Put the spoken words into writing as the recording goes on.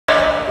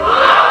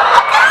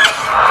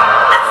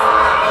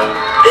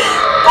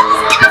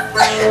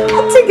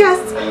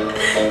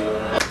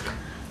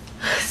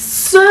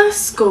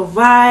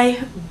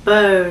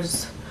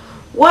subscribers.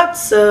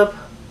 What's up,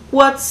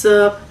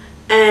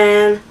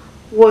 and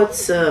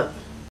what's up?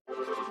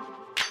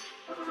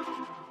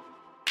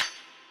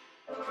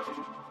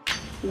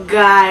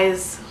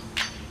 Guys,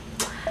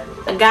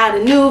 I got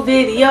a new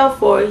video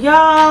for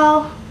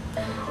y'all.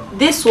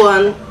 This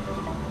one,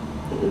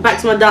 back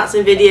to my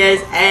dancing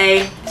videos,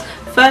 a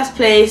first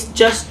place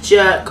Just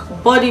Jerk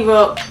Body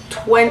Rock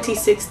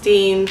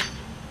 2016.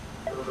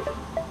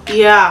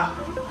 Yeah,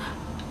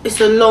 it's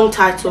a long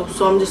title,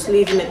 so I'm just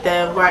leaving it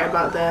there, right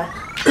about there.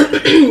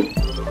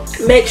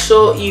 Make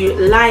sure you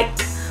like,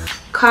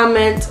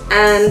 comment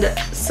and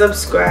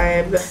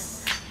subscribe,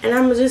 and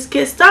I'm gonna just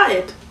get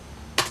started.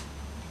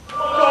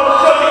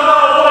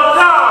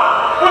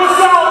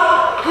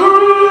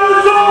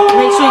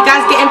 Make sure you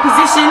guys get in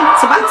position.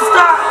 It's about to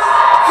start.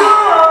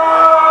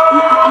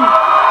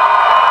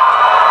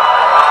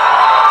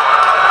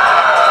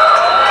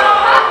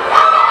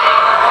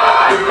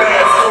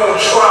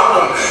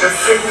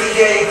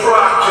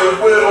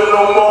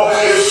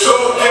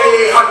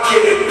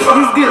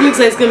 This looks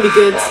like it's gonna be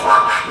good. Okay.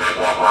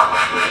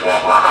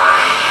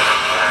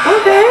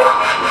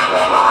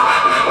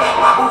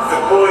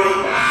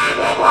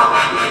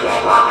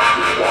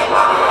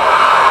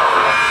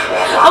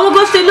 Oh my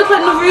gosh, they look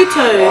like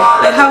Naruto.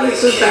 Like how he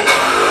does that.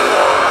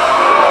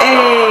 Hey.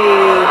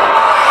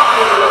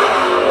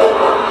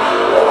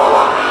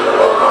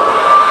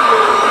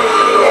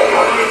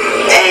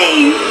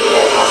 Hey.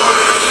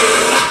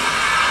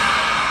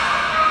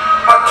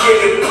 I get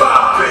it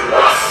poppin'.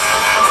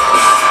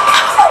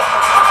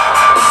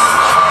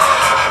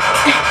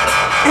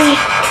 Hey.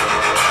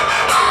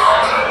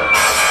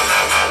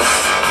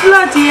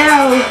 Bloody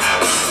hell.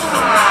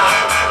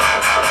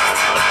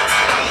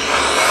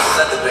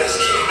 Let the bass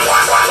kick.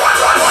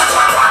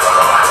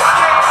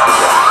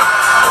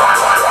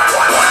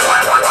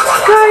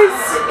 Guys.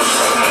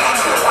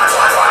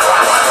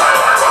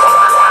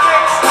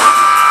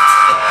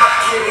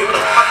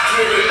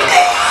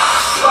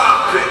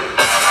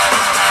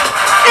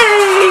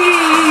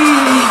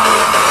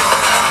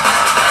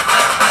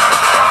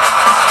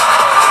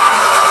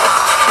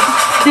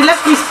 They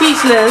left me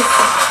speechless.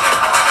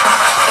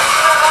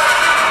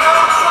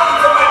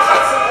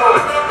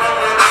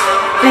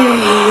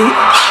 Hey.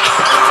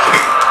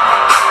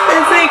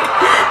 That's it.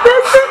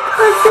 That's it.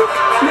 That's it.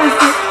 That's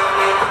it.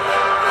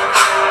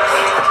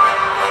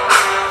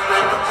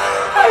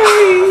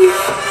 Hey.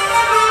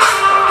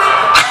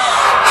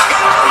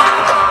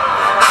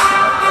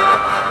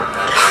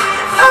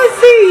 I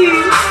see you.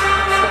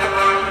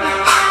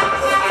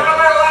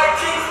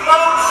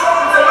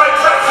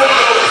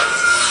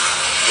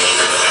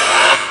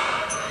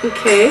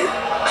 Okay.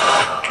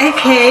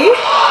 Okay.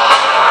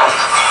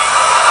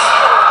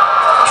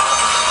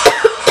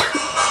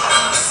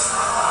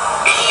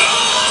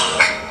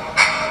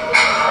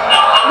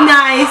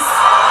 Nice.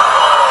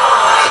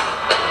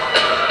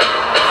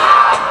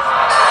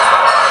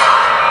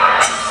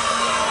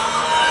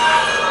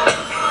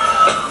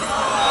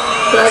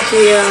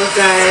 Bloody hell,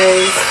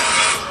 guys.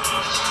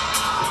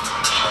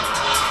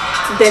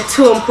 They're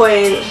too on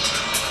point.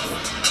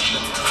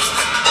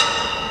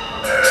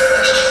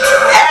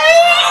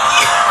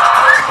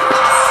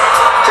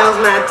 I was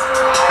mad.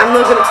 I'm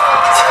not gonna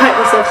type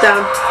myself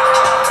down.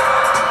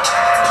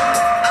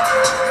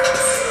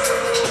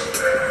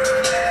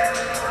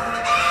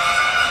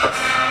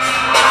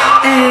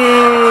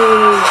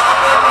 Hey.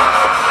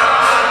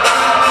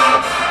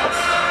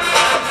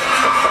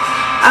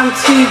 I'm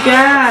too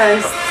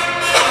gassed.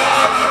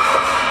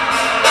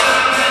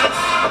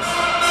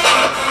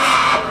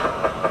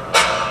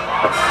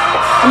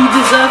 You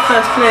deserve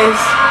first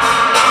place.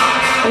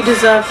 You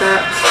deserve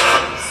that.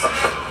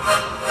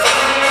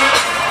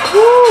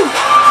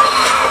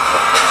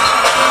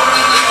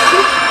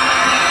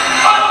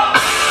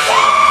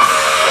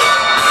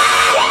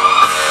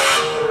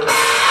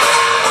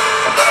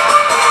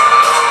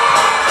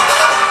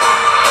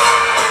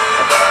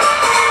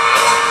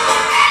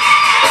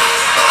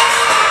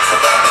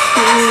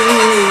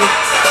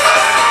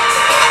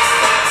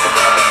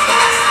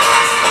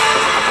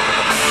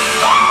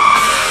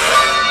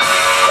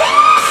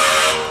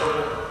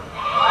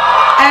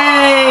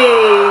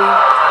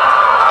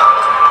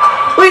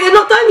 Wait, they're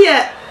not done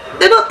yet.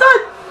 They're not done.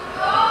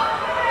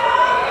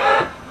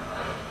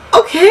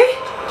 Okay.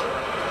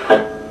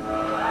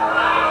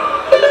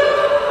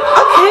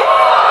 Okay.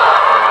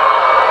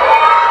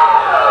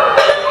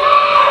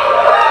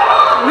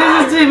 This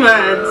is too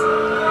mad.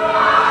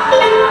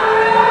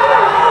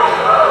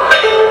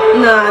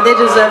 Nah, they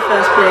deserve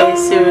first place.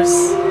 Serious.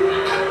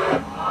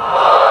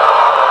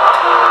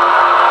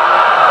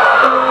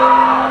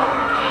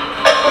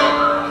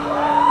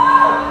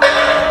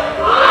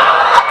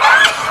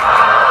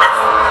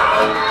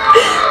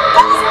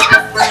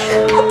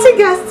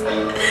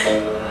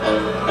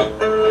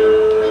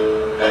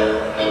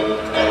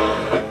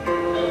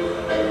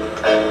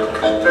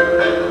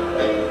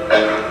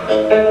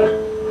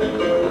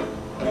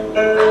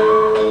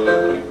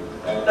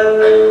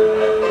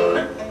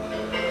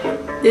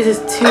 This is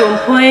too on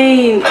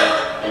point.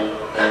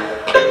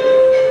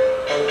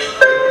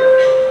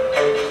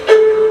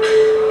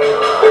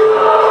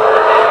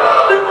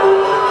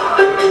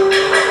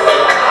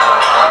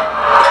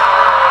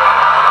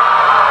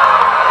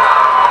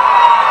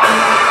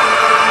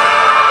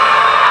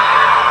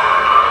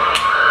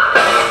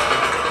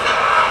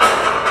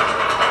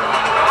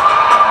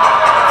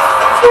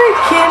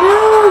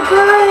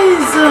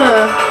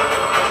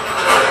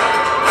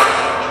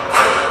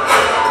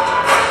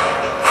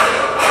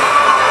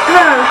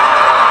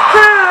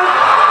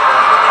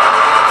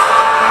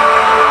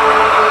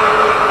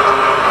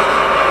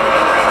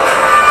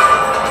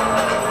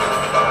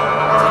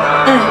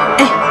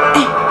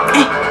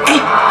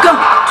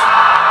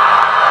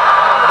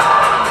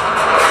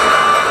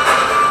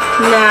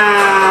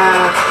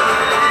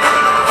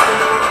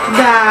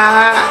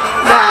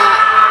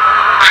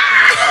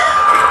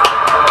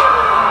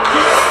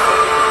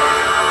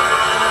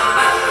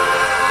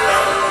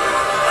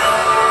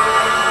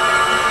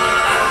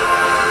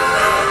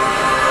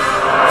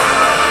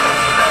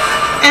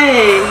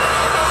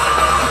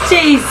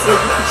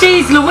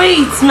 Jeez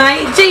Louise,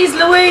 mate. Jeez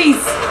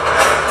Louise.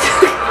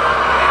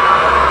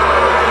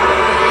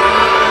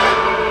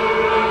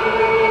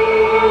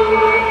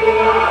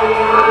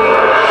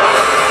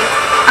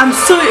 I'm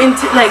so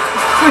into, like,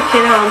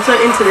 freaking hell, I'm so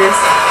into this.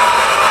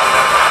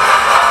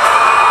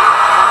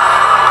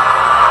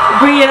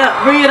 Bring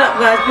it up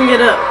guys, bring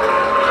it up.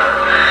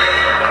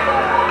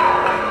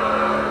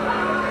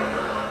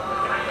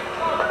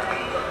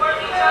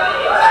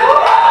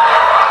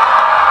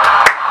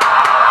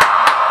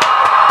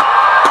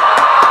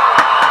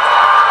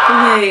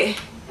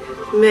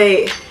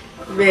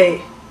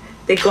 Mate,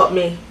 they got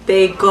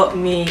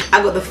me.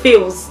 I got the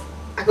feels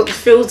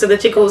to the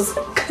chickles.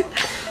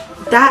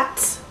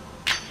 That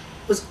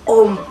was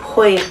on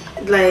point.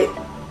 Like,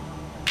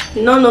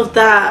 none of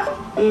that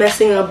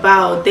messing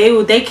about. They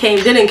didn't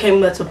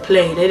come there to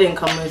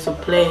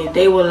play.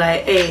 They were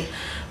like, hey,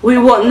 we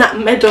want that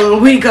medal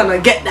and we're gonna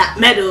get that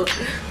medal.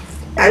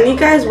 And you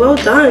guys, well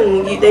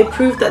done. They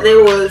proved that they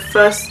were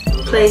first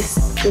place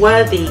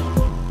worthy.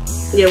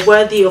 Yeah,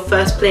 worthy of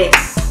first place.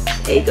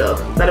 There you go.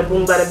 Bada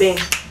boom, bada bing.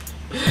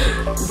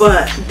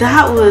 But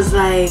that was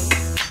like,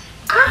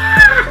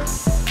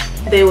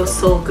 they were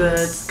so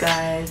good,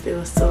 guys. They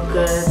were so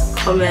good.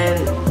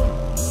 Comment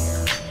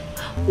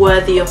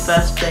worthy of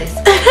first place.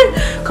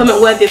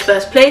 Comment worthy of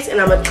first place, and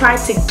I'm gonna try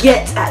to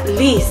get at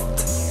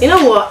least, you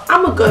know what,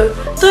 I'm gonna go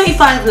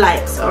 35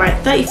 likes. All right,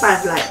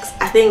 35 likes.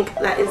 I think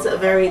that is a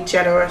very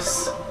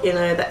generous, you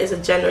know, that is a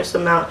generous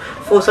amount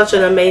for such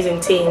an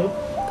amazing team.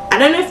 I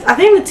don't know if, I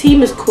think the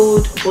team is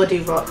called Body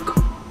Rock.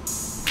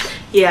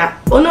 Yeah,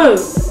 or no,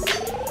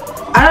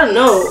 I don't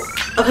know.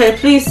 Okay,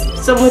 please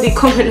somebody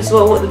comment as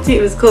well what the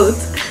team is called.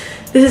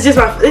 This is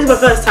my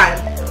first time,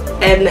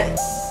 and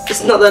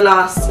it's not the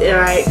last,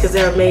 alright, because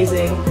they're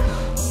amazing.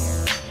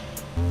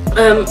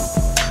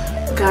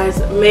 Guys,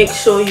 make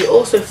sure you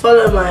also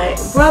follow my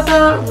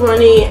brother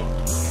Ronnie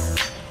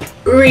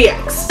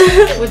Reacts,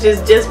 which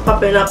is just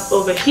popping up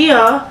over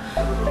here,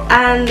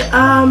 and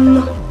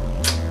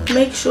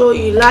make sure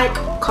you like,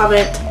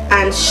 comment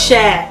and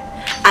share,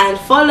 and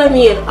follow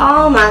me on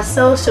all my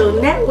social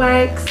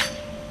networks,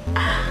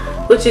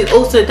 which is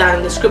also down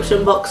in the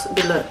description box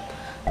below.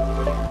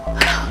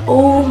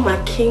 All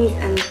my kings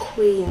and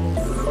queens,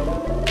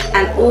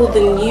 and all the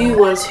new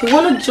ones who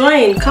want to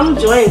join, come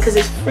join, because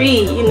it's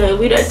free. You know,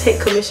 we don't take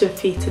commission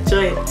fee to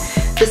join.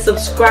 Just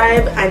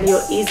subscribe and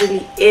you're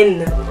easily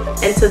in.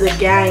 Enter the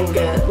gang,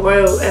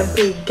 Royal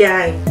MP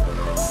gang.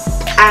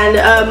 And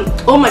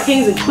all my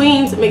kings and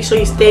queens, make sure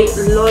you stay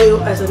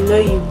loyal, as I know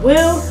you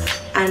will.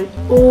 And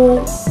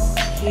all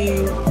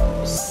you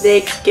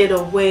snakes, get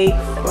away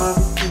from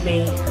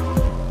me.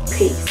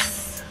 Peace.